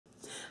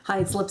Hi,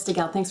 it's Lipstick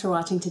Gal. Thanks for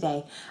watching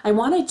today. I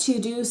wanted to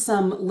do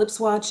some lip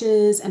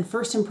swatches and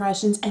first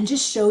impressions and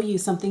just show you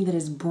something that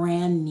is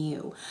brand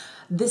new.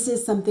 This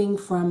is something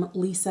from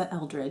Lisa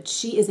Eldridge.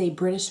 She is a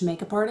British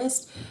makeup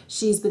artist.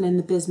 She's been in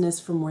the business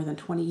for more than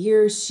 20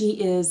 years. She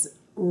is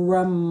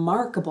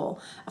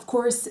remarkable. Of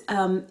course,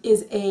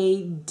 is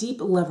a deep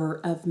lover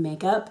of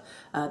makeup,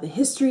 the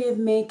history of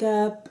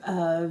makeup,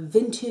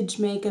 vintage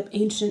makeup,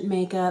 ancient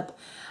makeup,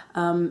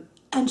 and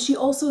she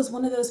also is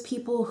one of those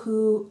people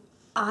who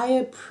I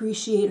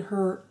appreciate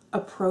her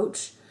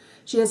approach.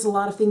 She does a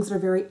lot of things that are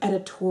very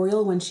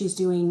editorial when she's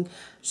doing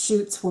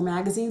shoots for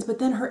magazines, but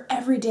then her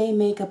everyday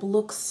makeup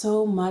looks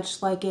so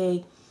much like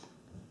a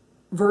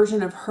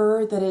version of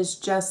her that is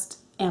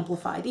just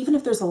amplified, even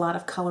if there's a lot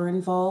of color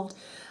involved.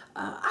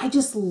 I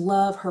just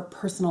love her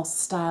personal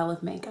style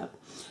of makeup.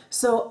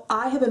 So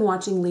I have been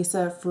watching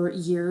Lisa for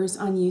years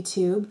on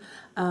YouTube,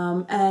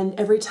 and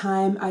every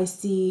time I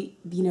see,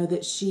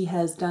 that she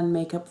has done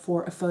makeup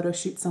for a photo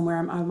shoot somewhere,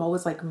 I'm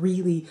always like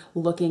really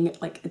looking,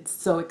 like it's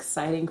so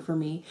exciting for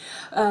me.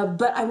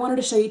 But I wanted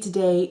to show you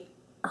today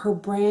her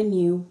brand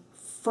new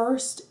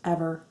first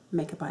ever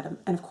makeup item.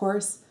 And of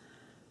course,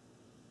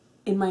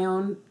 in my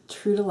own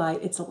true delight,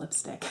 it's a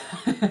lipstick.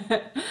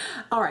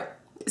 All right,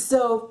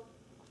 so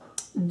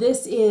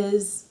this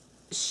is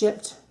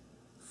shipped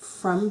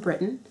from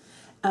Britain.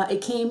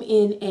 It came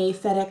in a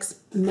FedEx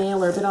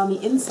mailer, but on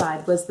the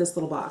inside was this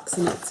little box,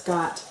 and it's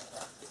got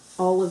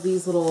all of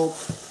these little,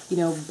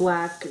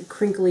 black,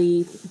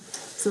 crinkly,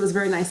 so it was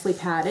very nicely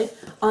padded.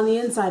 On the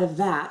inside of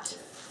that,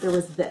 there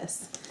was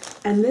this.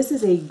 And this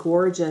is a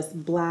gorgeous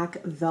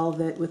black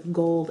velvet with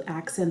gold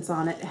accents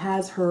on it. It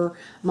has her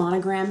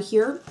monogram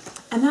here,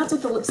 and that's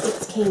what the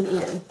lipsticks came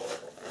in.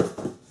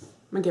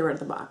 I'm gonna get rid of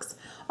the box.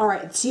 All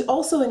right, she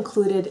also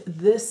included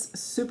this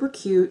super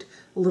cute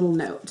little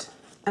note.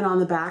 And on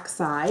the back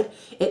side,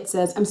 it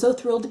says, "I'm so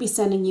thrilled to be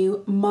sending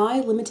you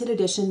my limited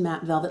edition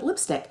matte velvet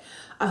lipstick.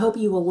 I hope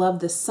you will love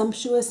the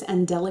sumptuous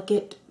and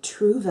delicate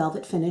true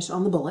velvet finish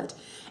on the bullet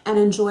and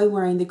enjoy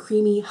wearing the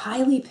creamy,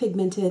 highly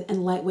pigmented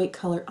and lightweight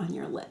color on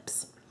your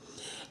lips.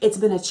 It's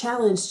been a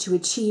challenge to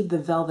achieve the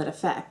velvet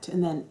effect."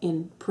 And then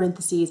in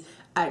parentheses,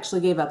 I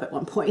actually gave up at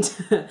one point.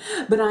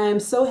 But I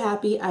am so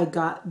happy I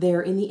got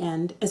there in the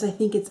end, as I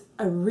think it's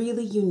a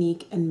really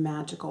unique and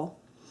magical.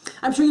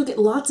 I'm sure you'll get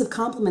lots of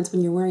compliments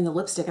when you're wearing a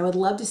lipstick. I would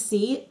love to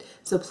see it,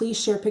 so please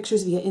share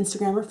pictures via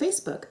Instagram or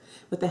Facebook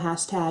with the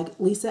hashtag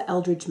Lisa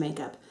Eldridge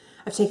Makeup.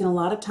 I've taken a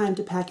lot of time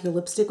to pack your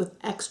lipstick with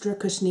extra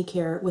cushiony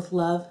care. With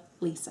love,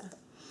 Lisa.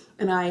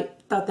 And I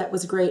thought that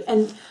was great.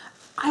 And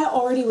I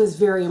already was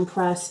very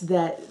impressed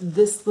that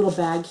this little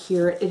bag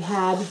here, it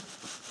had,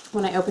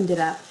 when I opened it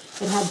up,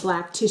 it had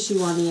black tissue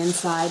on the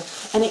inside,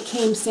 and it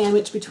came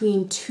sandwiched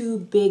between two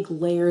big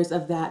layers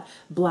of that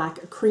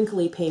black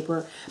crinkly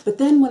paper. But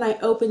then when I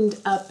opened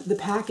up the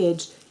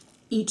package,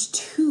 each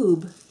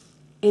tube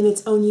in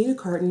its own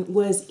unicarton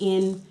was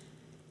in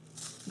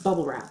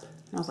bubble wrap.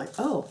 And I was like,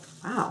 oh,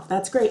 wow,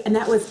 that's great. And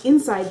that was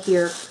inside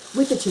here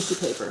with the tissue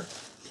paper.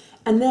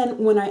 And then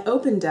when I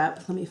opened up,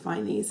 let me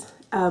find these,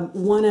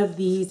 one of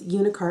these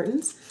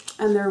unicartons,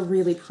 and they're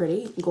really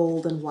pretty,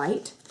 gold and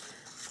white.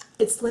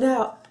 It slid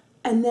out.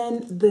 And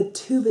then the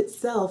tube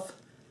itself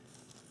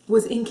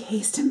was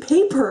encased in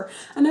paper.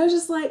 And I was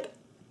just like,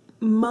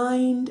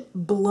 mind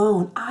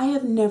blown. I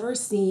have never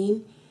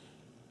seen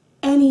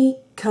any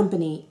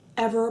company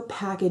ever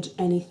package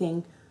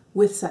anything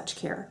with such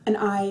care. And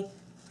I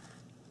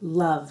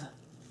love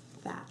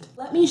that.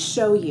 Let me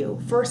show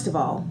you, first of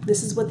all,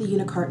 this is what the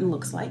unicarton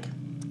looks like.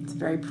 It's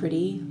very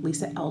pretty,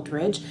 Lisa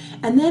Eldridge.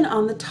 And then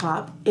on the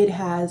top, it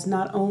has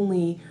not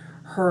only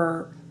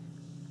her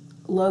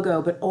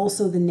logo, but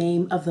also the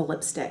name of the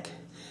lipstick.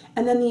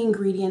 And then the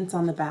ingredients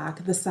on the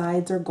back. The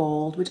sides are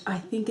gold, which I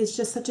think is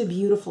just such a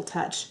beautiful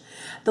touch.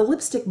 The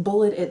lipstick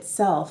bullet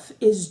itself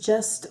is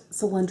just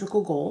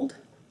cylindrical gold.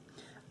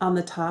 On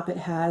the top, it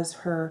has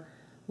her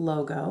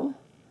logo,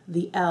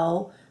 the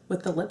L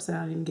with the lips. I'm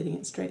not even getting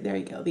it straight. There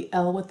you go. The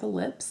L with the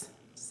lips.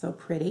 So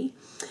pretty.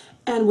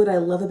 And what I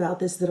love about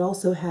this, that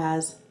also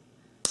has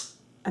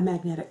a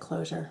magnetic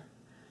closure.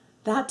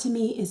 That to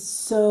me is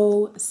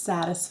so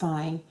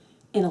satisfying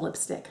in a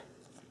lipstick.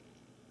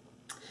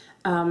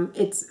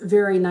 It's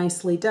very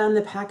nicely done.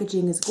 The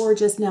packaging is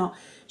gorgeous. Now,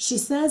 she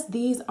says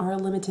these are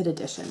limited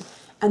edition,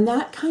 and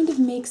that kind of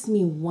makes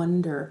me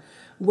wonder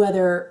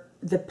whether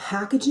the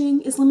packaging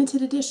is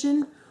limited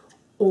edition,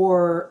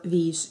 or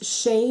these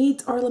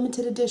shades are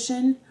limited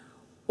edition,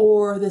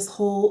 or this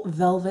whole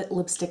velvet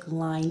lipstick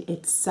line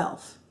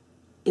itself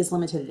is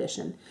limited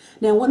edition.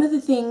 Now, one of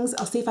the things,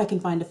 I'll see if I can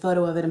find a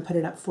photo of it and put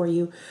it up for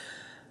you,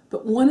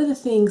 but one of the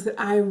things that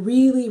I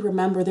really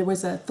remember, there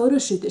was a photo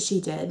shoot that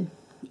she did,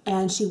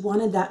 and she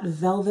wanted that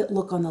velvet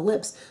look on the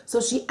lips.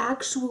 So she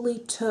actually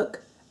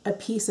took a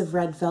piece of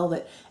red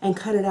velvet and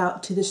cut it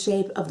out to the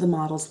shape of the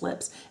model's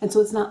lips. And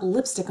so it's not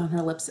lipstick on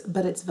her lips,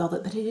 but it's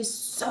velvet. But it is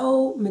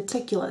so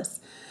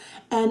meticulous.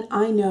 And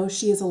I know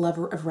she is a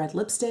lover of red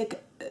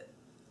lipstick.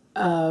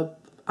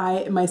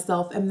 I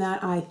myself am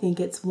that. I think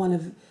it's one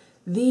of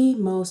The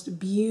most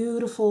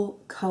beautiful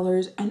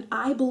colors, and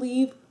I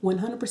believe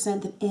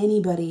 100% that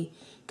anybody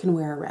can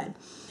wear a red.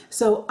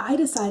 So I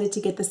decided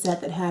to get the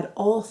set that had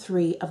all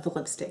three of the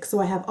lipsticks. So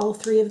I have all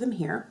three of them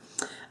here.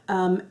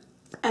 And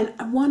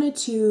I wanted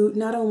to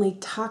not only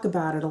talk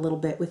about it a little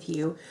bit with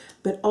you,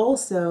 but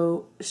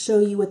also show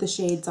you what the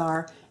shades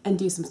are and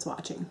do some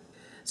swatching.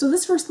 So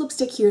this first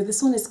lipstick here,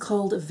 this one is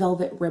called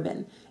Velvet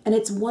Ribbon. And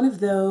it's one of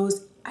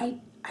those, I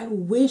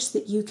wish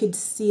that you could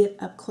see it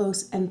up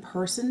close and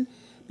person,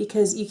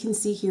 because you can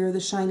see here the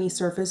shiny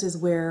surface is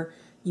where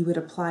you would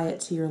apply it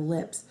to your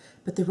lips.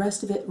 But the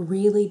rest of it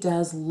really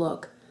does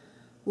look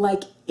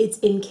like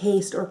it's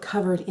encased or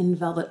covered in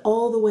velvet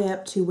all the way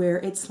up to where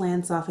it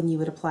slants off and you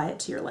would apply it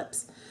to your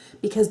lips.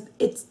 Because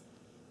it's,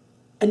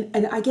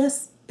 and I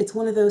guess it's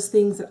one of those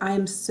things that I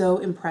am so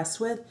impressed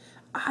with.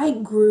 I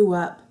grew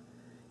up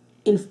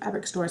in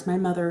fabric stores. My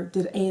mother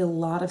did a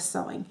lot of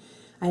sewing.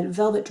 I had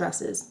velvet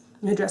dresses.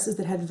 I had dresses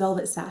that had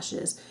velvet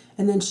sashes.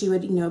 And then she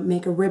would,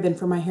 make a ribbon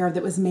for my hair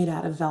that was made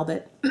out of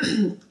velvet.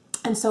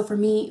 And so for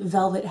me,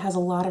 velvet has a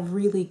lot of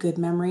really good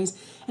memories,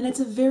 and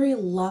it's a very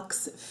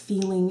luxe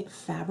feeling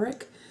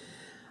fabric.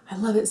 I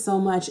love it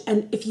so much.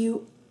 And if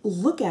you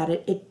look at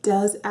it, it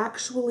does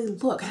actually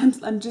look,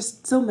 I'm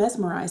just so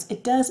mesmerized.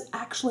 It does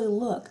actually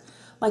look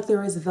like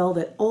there is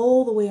velvet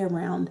all the way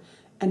around.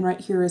 And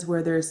right here is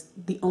where there's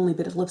the only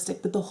bit of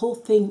lipstick, but the whole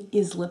thing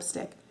is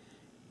lipstick,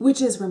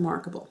 which is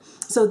remarkable.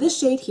 So this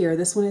shade here,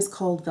 this one is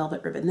called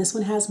Velvet Ribbon. This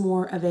one has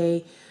more of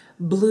a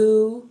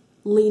blue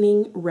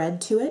leaning red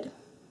to it.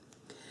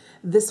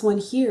 This one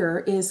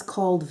here is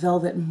called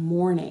Velvet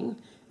Morning,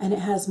 and it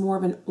has more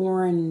of an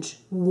orange,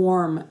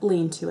 warm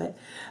lean to it.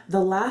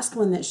 The last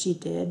one that she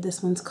did,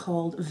 this one's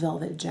called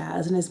Velvet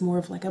Jazz, and is more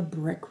of like a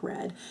brick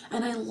red.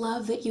 And I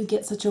love that you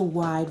get such a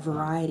wide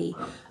variety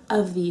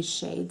of these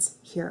shades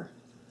here.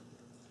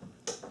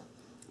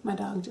 My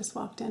dog just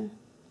walked in.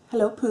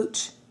 Hello,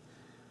 Pooch.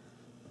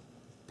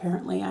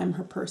 Apparently I'm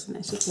her person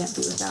and she can't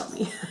be without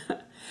me.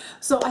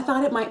 So I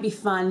thought it might be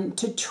fun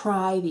to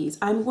try these.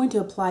 I'm going to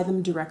apply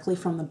them directly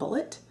from the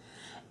bullet,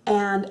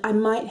 and I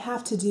might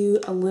have to do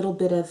a little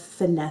bit of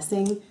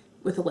finessing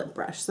with a lip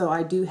brush. So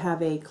I do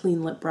have a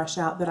clean lip brush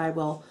out that I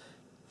will,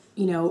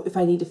 if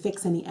I need to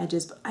fix any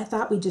edges, but I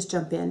thought we'd just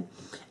jump in.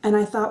 And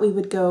I thought we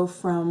would go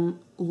from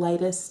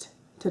lightest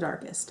to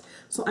darkest.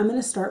 So I'm going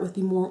to start with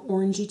the more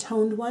orangey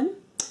toned one,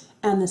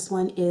 and this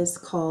one is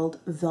called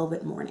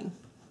Velvet Morning.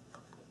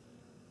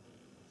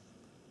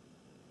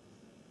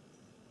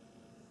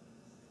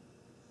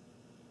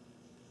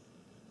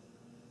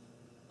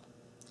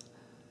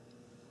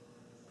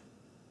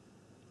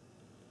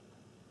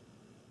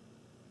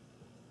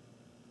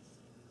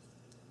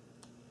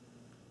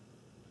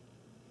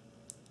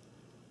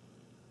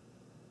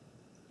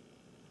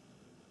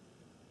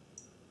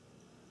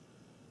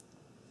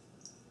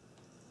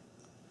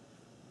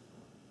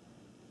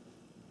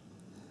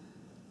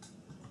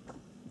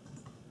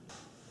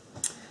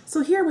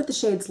 So here are what the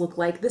shades look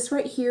like. This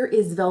right here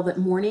is Velvet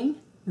Morning,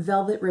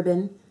 Velvet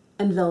Ribbon,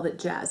 and Velvet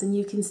Jazz. And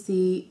you can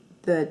see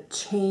the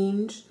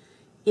change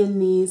in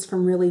these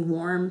from really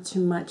warm to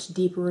much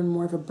deeper and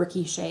more of a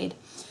bricky shade.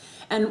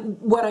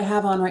 And what I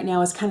have on right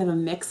now is kind of a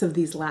mix of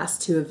these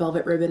last two, of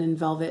Velvet Ribbon and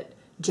Velvet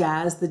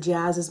Jazz. The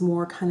Jazz is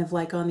more kind of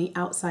like on the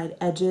outside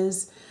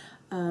edges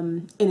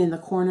and in the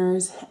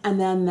corners. And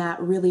then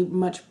that really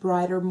much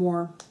brighter,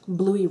 more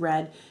bluey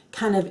red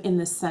kind of in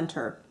the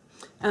center.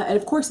 And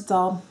of course it's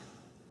all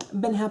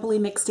been happily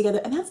mixed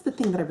together, and that's the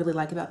thing that I really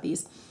like about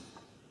these.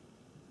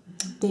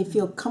 They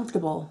feel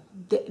comfortable.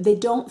 They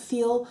don't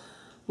feel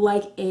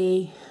like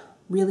a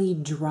really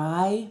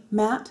dry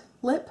matte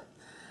lip.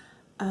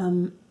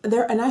 And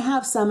I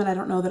have some, and I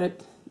don't know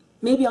that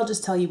maybe I'll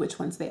just tell you which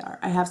ones they are.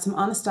 I have some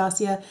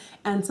Anastasia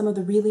and some of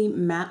the really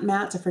matte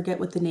mattes. I forget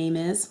what the name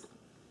is.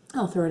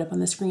 I'll throw it up on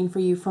the screen for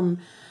you, from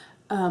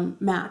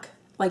MAC.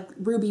 Like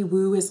Ruby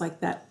Woo is like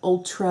that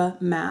ultra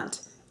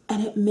matte.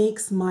 And it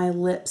makes my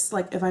lips,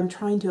 like if I'm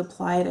trying to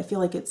apply it, I feel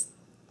like you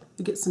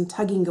get some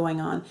tugging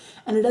going on.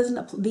 And it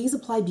doesn't, these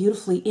apply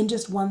beautifully in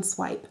just one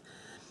swipe.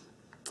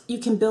 You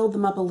can build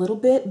them up a little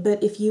bit,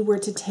 but if you were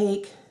to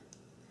take,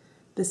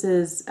 this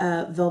is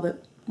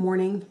Velvet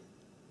Morning.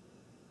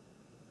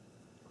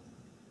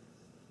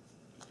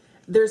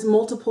 There's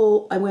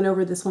multiple, I went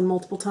over this one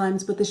multiple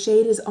times, but the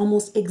shade is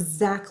almost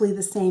exactly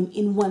the same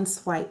in one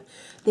swipe.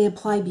 They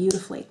apply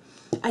beautifully.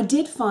 I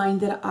did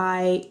find that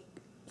I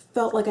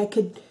felt like I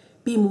could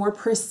be more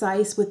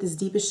precise with this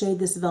deepest shade,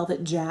 this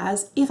Velvet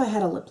Jazz, if I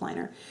had a lip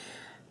liner.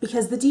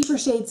 Because the deeper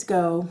shades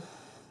go,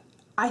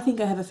 I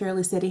think I have a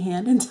fairly steady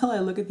hand until I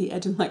look at the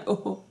edge and I'm like,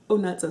 oh,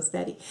 not so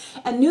steady.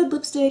 And nude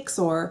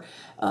lipsticks or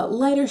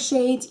lighter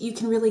shades, you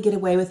can really get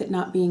away with it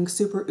not being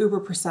super uber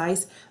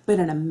precise. But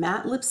in a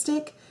matte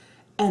lipstick,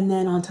 and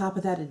then on top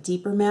of that a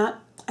deeper matte,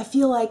 I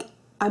feel like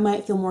I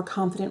might feel more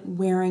confident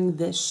wearing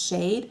this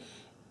shade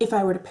if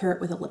I were to pair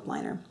it with a lip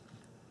liner.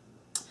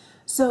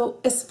 So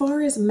as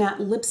far as matte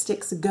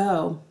lipsticks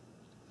go,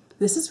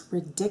 this is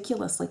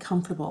ridiculously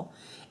comfortable.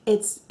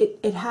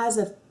 It has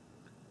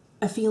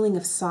a feeling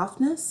of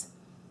softness.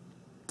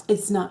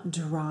 It's not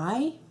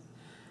dry.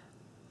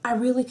 I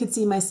really could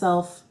see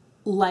myself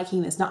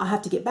liking this. Now I'll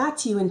have to get back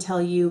to you and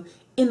tell you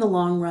in the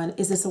long run,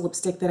 is this a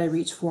lipstick that I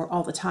reach for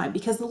all the time?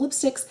 Because the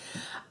lipsticks,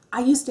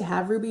 I used to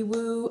have Ruby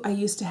Woo, I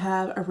used to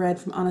have a red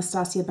from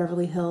Anastasia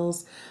Beverly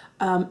Hills,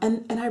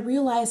 and I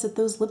realized that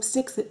those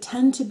lipsticks that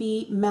tend to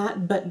be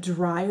matte but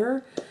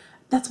drier,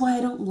 that's why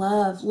I don't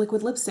love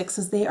liquid lipsticks,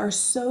 because they are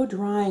so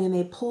drying and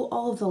they pull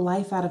all of the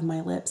life out of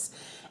my lips.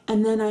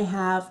 And then I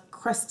have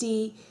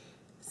crusty,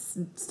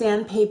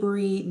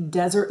 sandpapery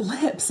desert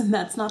lips, and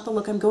that's not the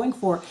look I'm going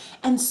for.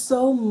 And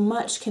so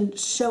much can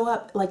show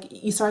up, like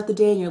you start the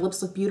day and your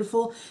lips look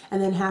beautiful,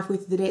 and then halfway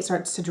through the day it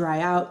starts to dry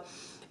out,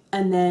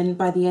 and then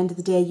by the end of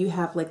the day you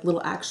have like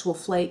little actual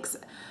flakes.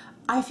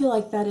 I feel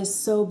like that is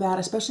so bad,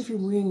 especially if you're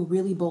wearing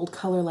really bold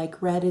color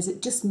like red, is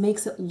it just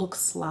makes it look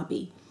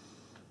sloppy.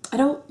 I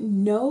don't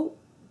know,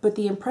 but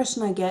the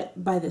impression I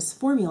get by this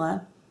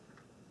formula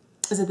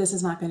is that this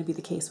is not going to be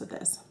the case with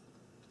this.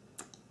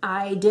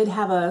 I did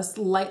have a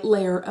light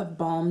layer of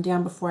balm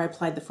down before I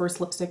applied the first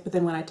lipstick, but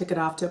then when I took it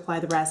off to apply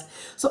the rest.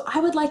 So I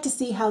would like to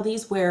see how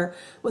these wear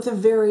with a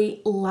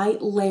very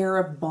light layer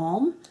of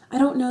balm. I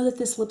don't know that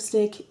this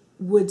lipstick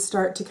would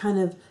start to kind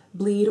of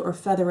bleed or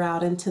feather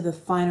out into the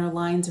finer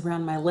lines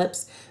around my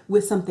lips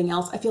with something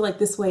else. I feel like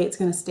this way it's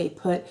going to stay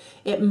put.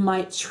 It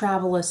might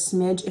travel a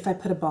smidge if I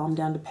put a balm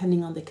down,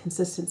 depending on the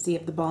consistency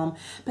of the balm.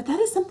 But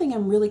that is something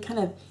I'm really kind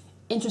of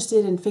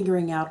interested in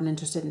figuring out and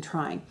interested in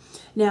trying.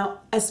 Now,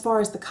 as far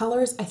as the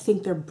colors, I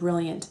think they're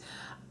brilliant.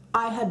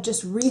 I have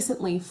just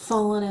recently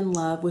fallen in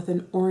love with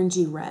an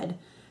orangey red,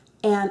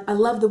 and I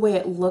love the way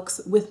it looks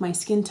with my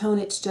skin tone.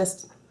 It's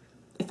just,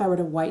 if I were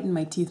to whiten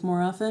my teeth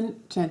more often,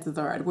 chances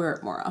are I'd wear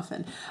it more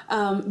often.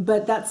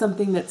 But that's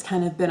something that's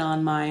kind of been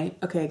on my,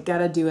 okay,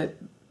 gotta do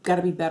it,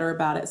 gotta be better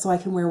about it so I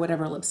can wear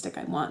whatever lipstick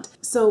I want.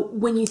 So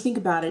when you think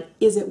about it,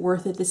 is it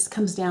worth it? This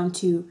comes down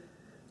to,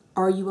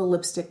 are you a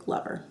lipstick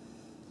lover?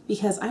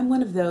 Because I'm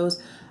one of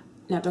those.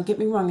 Now don't get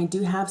me wrong, I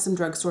do have some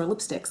drugstore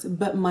lipsticks,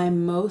 but my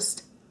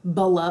most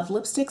beloved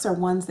lipsticks are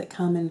ones that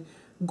come in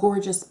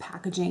gorgeous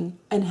packaging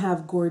and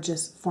have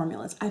gorgeous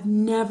formulas. I've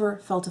never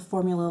felt a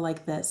formula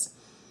like this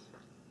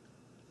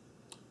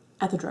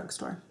at the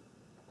drugstore.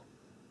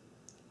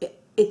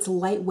 It's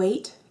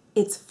lightweight,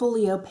 it's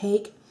fully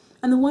opaque,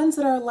 and the ones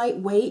that are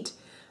lightweight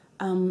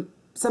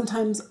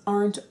sometimes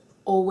aren't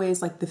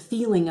always like the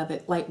feeling of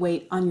it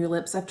lightweight on your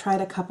lips. I've tried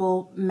a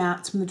couple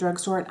mattes from the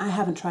drugstore and I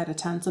haven't tried a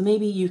ton, so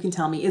maybe you can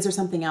tell me, is there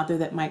something out there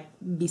that might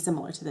be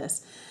similar to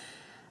this?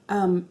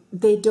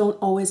 They don't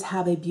always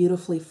have a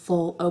beautifully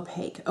full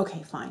opaque.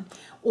 Okay, fine.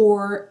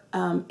 Or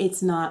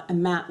it's not a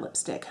matte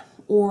lipstick,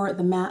 or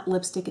the matte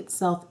lipstick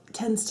itself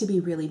tends to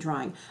be really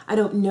drying. I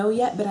don't know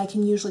yet, but I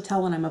can usually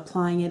tell when I'm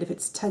applying it if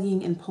it's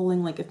tugging and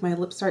pulling, like if my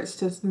lip starts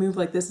to move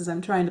like this as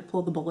I'm trying to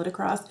pull the bullet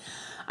across.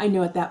 I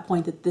know at that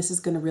point that this is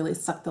going to really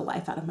suck the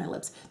life out of my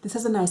lips. This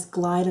has a nice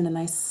glide and a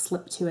nice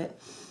slip to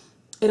it.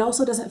 It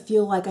also doesn't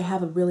feel like I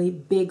have a really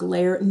big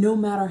layer no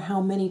matter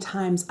how many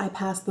times I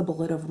pass the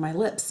bullet over my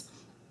lips.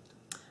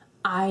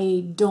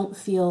 I don't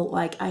feel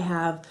like I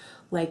have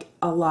like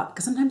a lot,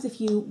 because sometimes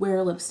if you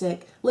wear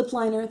lipstick, lip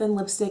liner, then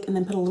lipstick, and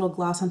then put a little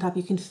gloss on top,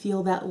 you can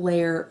feel that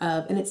layer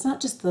of, and it's not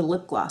just the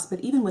lip gloss, but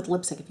even with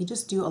lipstick, if you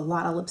just do a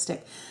lot of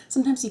lipstick,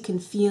 sometimes you can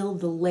feel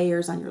the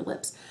layers on your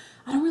lips.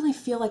 I don't really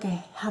feel like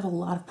I have a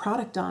lot of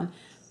product on,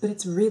 but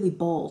it's really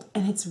bold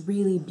and it's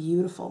really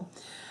beautiful.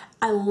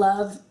 I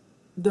love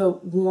the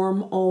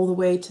warm all the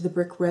way to the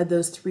brick red,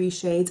 those 3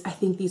 shades. I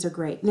think these are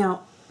great.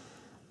 Now,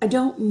 I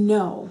don't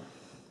know.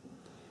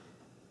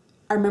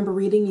 I remember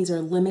reading these are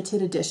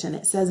limited edition.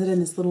 It says it in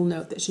this little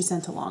note that she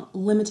sent along,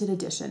 limited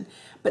edition.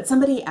 But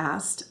somebody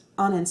asked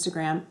on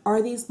Instagram,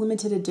 are these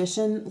limited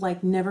edition,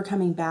 like never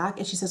coming back?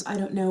 And she says, I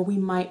don't know, we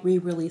might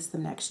re-release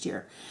them next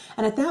year.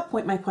 And at that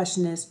point, my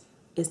question is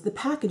the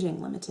packaging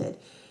limited?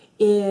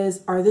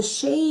 Are the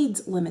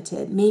shades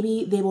limited?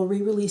 Maybe they will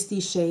re-release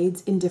these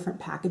shades in different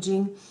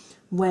packaging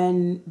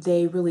when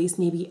they release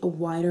maybe a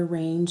wider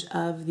range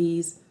of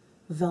these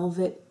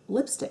velvet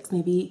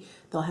lipsticks.Maybe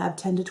they'll have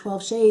 10 to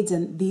 12 shades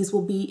and these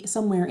will be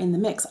somewhere in the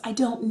mix. I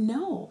don't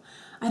know.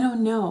 I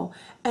don't know.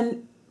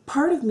 And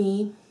part of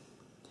me,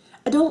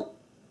 I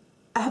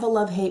have a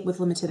love-hate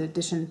with limited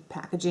edition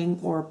packaging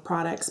or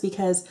products,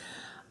 because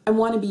I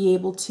want to be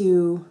able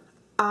to,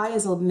 I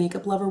as a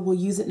makeup lover will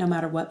use it no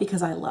matter what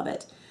because I love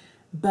it.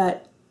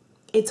 But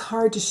it's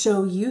hard to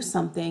show you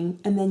something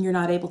and then you're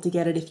not able to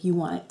get it if you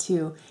want it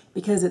to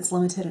because it's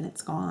limited and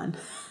it's gone.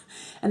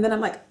 And then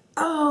I'm like,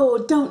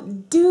 oh,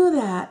 don't do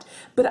that.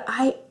 But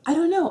I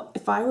don't know.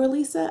 If I were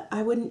Lisa,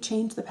 I wouldn't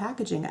change the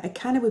packaging. I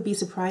kind of would be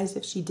surprised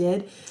if she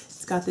did.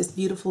 It's got this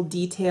beautiful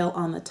detail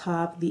on the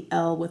top, the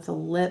L with the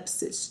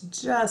lips. It's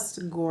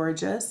just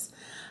gorgeous.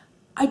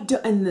 And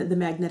the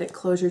magnetic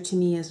closure to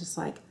me is just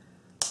like,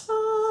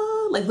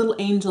 ah, like little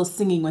angels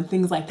singing when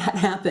things like that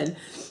happen.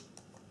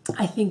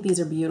 I think these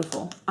are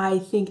beautiful. I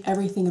think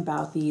everything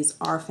about these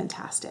are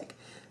fantastic.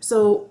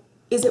 So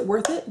is it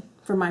worth it?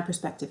 From my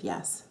perspective,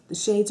 yes. The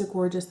shades are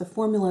gorgeous, the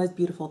formula is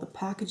beautiful, the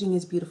packaging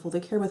is beautiful, the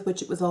care with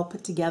which it was all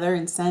put together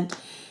and sent.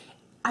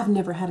 I've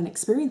never had an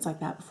experience like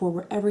that before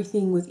where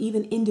everything was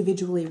even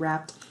individually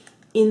wrapped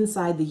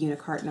inside the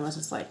Unicart, and I was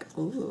just like,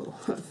 ooh,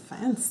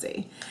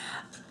 fancy.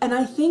 And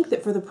I think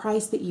that for the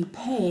price that you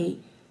pay,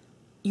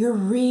 you're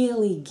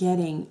really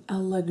getting a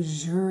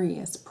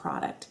luxurious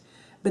product.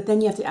 But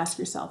then you have to ask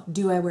yourself,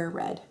 do I wear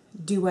red?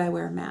 Do I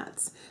wear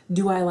mattes?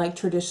 Do I like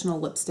traditional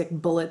lipstick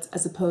bullets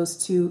as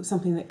opposed to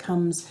something that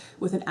comes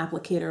with an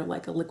applicator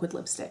like a liquid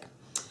lipstick?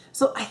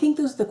 So I think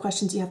those are the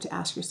questions you have to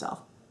ask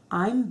yourself.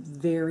 I'm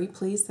very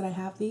pleased that I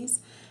have these,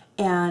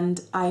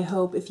 and I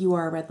hope if you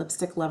are a red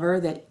lipstick lover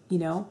that,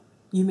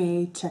 you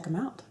may check them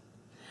out.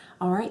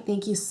 All right,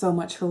 thank you so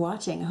much for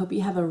watching. I hope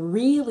you have a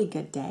really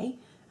good day,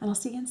 and I'll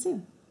see you again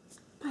soon.